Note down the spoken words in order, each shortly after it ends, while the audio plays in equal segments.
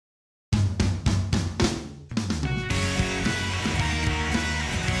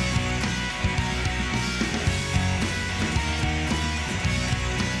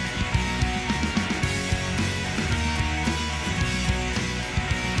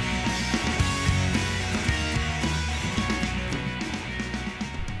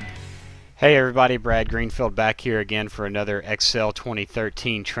Hey everybody, Brad Greenfield back here again for another Excel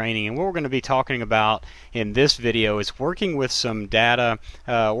 2013 training, and what we're going to be talking about in this video is working with some data,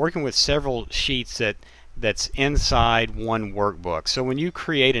 working with several sheets that's inside one workbook. So when you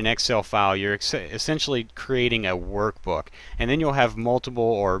create an Excel file, you're essentially creating a workbook, and then you'll have multiple,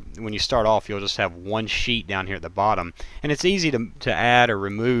 or when you start off you'll just have one sheet down here at the bottom, and it's easy to add or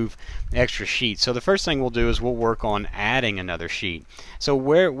remove extra sheets. So the first thing we'll do is we'll work on adding another sheet. So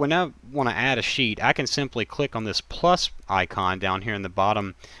when I want to add a sheet, I can simply click on this plus icon down here in the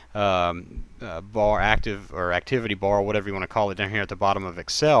bottom bar, activity bar, or whatever you want to call it, down here at the bottom of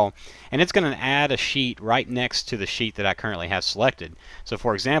Excel, and it's going to add a sheet right next to the sheet that I currently have selected. So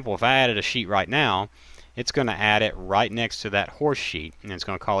for example, if I added a sheet right now, it's going to add it right next to that horse sheet, and it's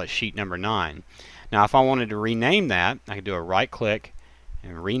going to call it sheet number 9. Now if I wanted to rename that, I could do a right click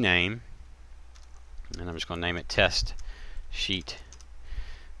and rename, and I'm just going to name it test sheet.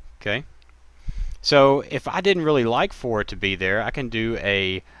 Okay, so if I didn't really like for it to be there, I can do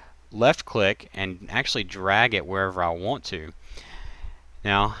a left click and actually drag it wherever I want to.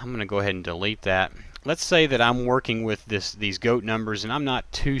 Now I'm going to go ahead and delete that. Let's say that I'm working with these goat numbers and I'm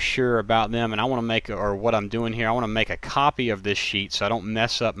not too sure about them, and I want to make what I'm doing here, I want to make a copy of this sheet so I don't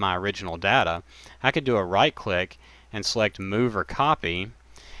mess up my original data. I could do a right click and select move or copy,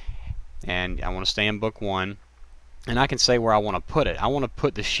 and I want to stay in book 1. And I can say where I want to put it. I want to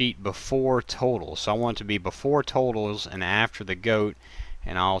put the sheet before totals. So I want it to be before totals and after the goat,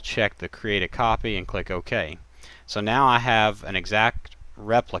 and I'll check the create a copy and click OK. So now I have an exact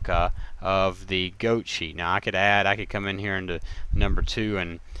replica of the goat sheet. Now I could come in here into number 2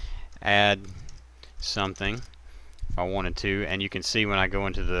 and add something if I wanted to, and you can see when I go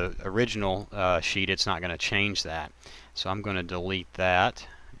into the original sheet, it's not going to change that. So I'm going to delete that.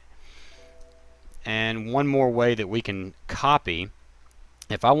 And one more way that we can copy,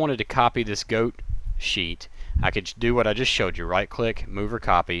 if I wanted to copy this goat sheet, I could do what I just showed you, right click, move or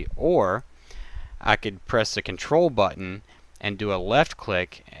copy, or I could press the control button and do a left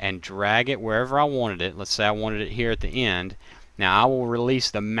click and drag it wherever I wanted it. Let's say I wanted it here at the end. Now I will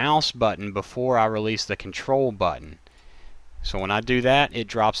release the mouse button before I release the control button. So when I do that, it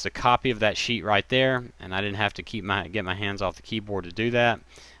drops the copy of that sheet right there, and I didn't have to get my hands off the keyboard to do that.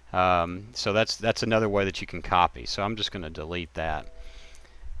 So that's another way that you can copy. So I'm just going to delete that.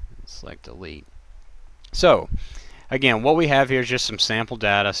 Select delete. So again, what we have here is just some sample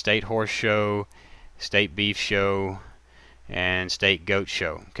data: state horse show, state beef show, and state goat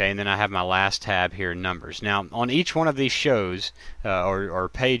show. Okay, and then I have my last tab here, numbers. Now on each one of these shows or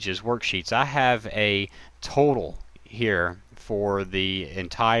pages, worksheets, I have a total here for the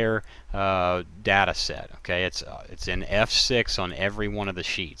entire data set. Okay, it's in F6 on every one of the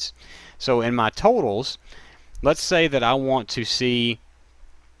sheets. So in my totals, let's say that I want to see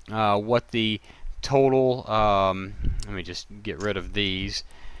what the total, let me just get rid of these.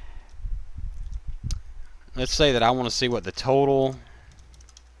 Let's say that I want to see what the total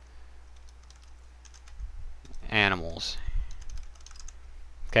animals.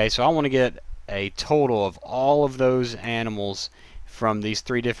 Okay, so I want to get a total of all of those animals from these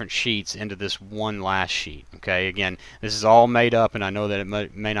 3 different sheets into this one last sheet. Okay, again, this is all made up, and I know that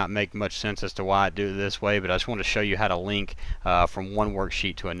it may not make much sense as to why I do it this way, but I just want to show you how to link from one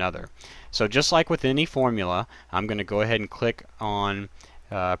worksheet to another. So just like with any formula, I'm going to go ahead and click on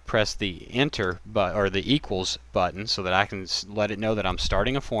press the enter or the equals button so that I can let it know that I'm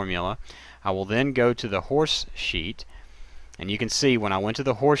starting a formula. I will then go to the horse sheet, and you can see when I went to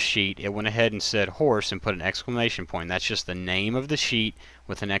the horse sheet, it went ahead and said horse and put an exclamation point. That's just the name of the sheet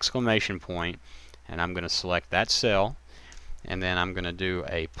with an exclamation point. And I'm going to select that cell, and then I'm going to do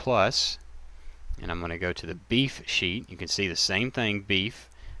a plus, and I'm going to go to the beef sheet. You can see the same thing, beef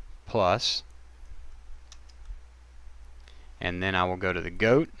plus, and then I will go to the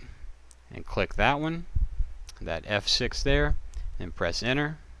goat and click that one, that F6 there, and press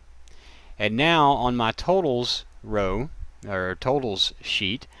enter. And now on my totals row, or totals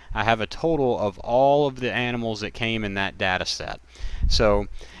sheet, I have a total of all of the animals that came in that data set. So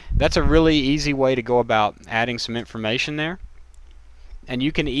that's a really easy way to go about adding some information there, and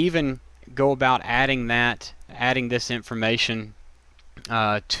you can even go about adding this information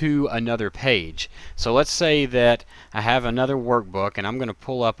to another page. So let's say that I have another workbook, and I'm going to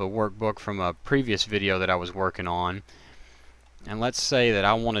pull up a workbook from a previous video that I was working on, and let's say that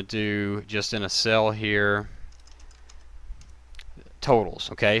I want to do just in a cell here totals.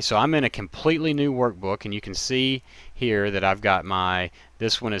 Okay, so I'm in a completely new workbook, and you can see here that I've got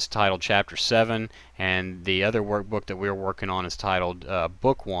this one is titled chapter 7, and the other workbook that we're working on is titled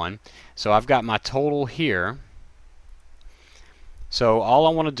book 1. So I've got my total here. So all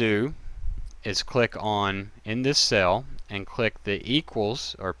I want to do is click on in this cell and click the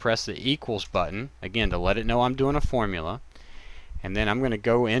equals, or press the equals button again to let it know I'm doing a formula, and then I'm going to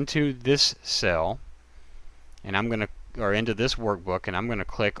go into this cell and I'm going to, or into this workbook, and I'm going to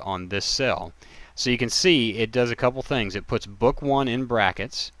click on this cell. So you can see it does a couple things. It puts book 1 in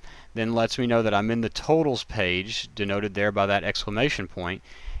brackets, then lets me know that I'm in the totals page, denoted there by that exclamation point,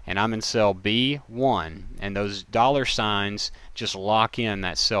 and I'm in cell B1, and those dollar signs just lock in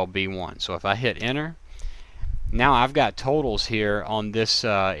that cell B1. So if I hit enter, now I've got totals here on this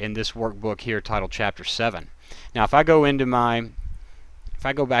in this workbook here titled Chapter 7. Now if I go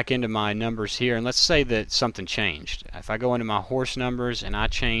back into my numbers here, and let's say that something changed. If I go into my horse numbers and I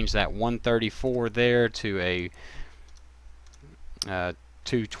change that 134 there to a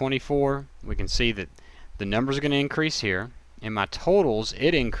 224, we can see that the numbers are going to increase here. In my totals,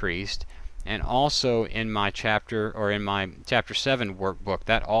 it increased, and also in my chapter, or in my Chapter 7 workbook,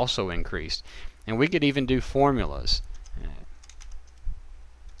 that also increased. And we could even do formulas.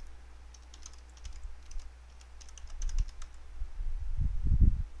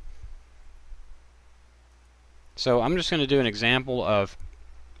 So I'm just going to do an example of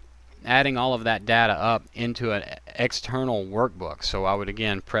adding all of that data up into an external workbook. So I would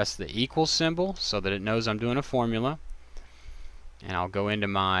again press the equal symbol so that it knows I'm doing a formula, and I'll go into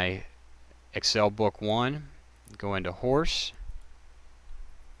my Excel book 1, go into horse,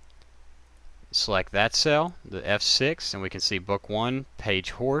 select that cell, the F6, and we can see book 1,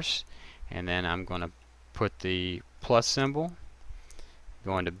 page horse, and then I'm going to put the plus symbol,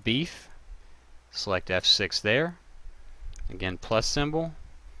 go into beef, select F6 there, again plus symbol,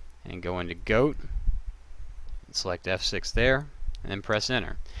 and go into goat, select F6 there, and then press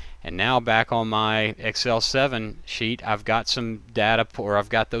enter. And now back on my Excel 7 sheet, I've got some data, or I've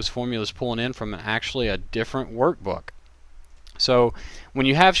got those formulas pulling in from actually a different workbook. So when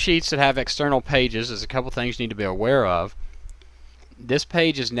you have sheets that have external pages, there's a couple things you need to be aware of. This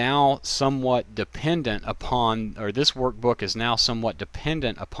page is now somewhat dependent upon, or this workbook is now somewhat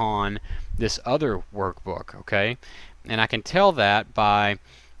dependent upon this other workbook, okay? And I can tell that by,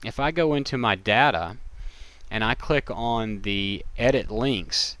 if I go into my data and I click on the edit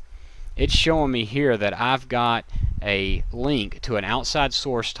links, it's showing me here that I've got a link to an outside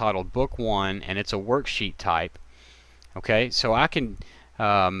source titled book 1, and it's a worksheet type. Okay, so I can,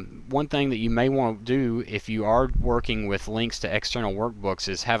 one thing that you may want to do if you are working with links to external workbooks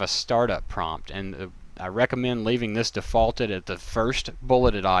is have a startup prompt, and I recommend leaving this defaulted at the first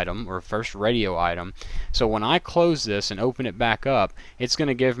bulleted item, or first radio item. So when I close this and open it back up, it's going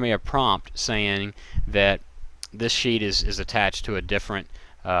to give me a prompt saying that this sheet is attached to a different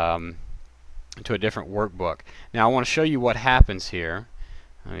workbook. Now I want to show you what happens here.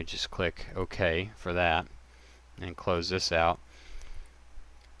 Let me just click OK for that and close this out.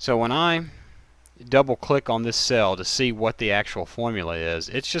 So when I double click on this cell to see what the actual formula is,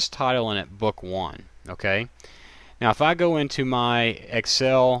 it's just titling it book 1. Okay. Now if I go into my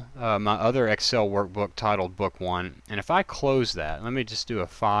Excel, my other Excel workbook titled book 1, and if I close that, let me just do a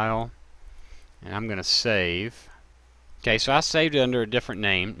file, and I'm going to save. Okay, so I saved it under a different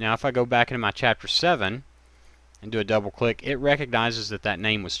name. Now if I go back into my Chapter 7 and do a double click, it recognizes that that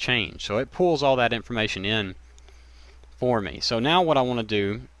name was changed. So it pulls all that information in for me. So now what I want to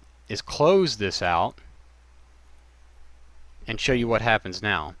do is close this out and show you what happens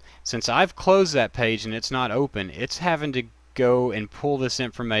now. Since I've closed that page and it's not open, it's having to go and pull this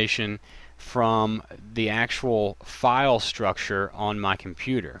information from the actual file structure on my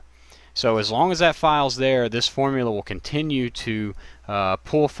computer. So as long as that file's there, this formula will continue to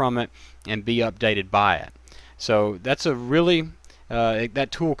pull from it and be updated by it. So that's a really, that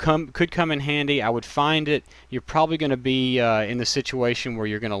tool could come in handy. I would find it, you're probably going to be in the situation where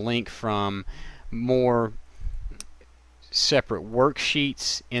you're going to link from more separate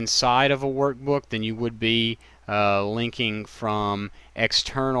worksheets inside of a workbook than you would be linking from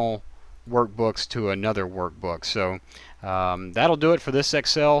external workbooks to another workbook. So that'll do it for this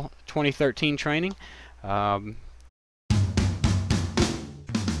Excel 2013 training.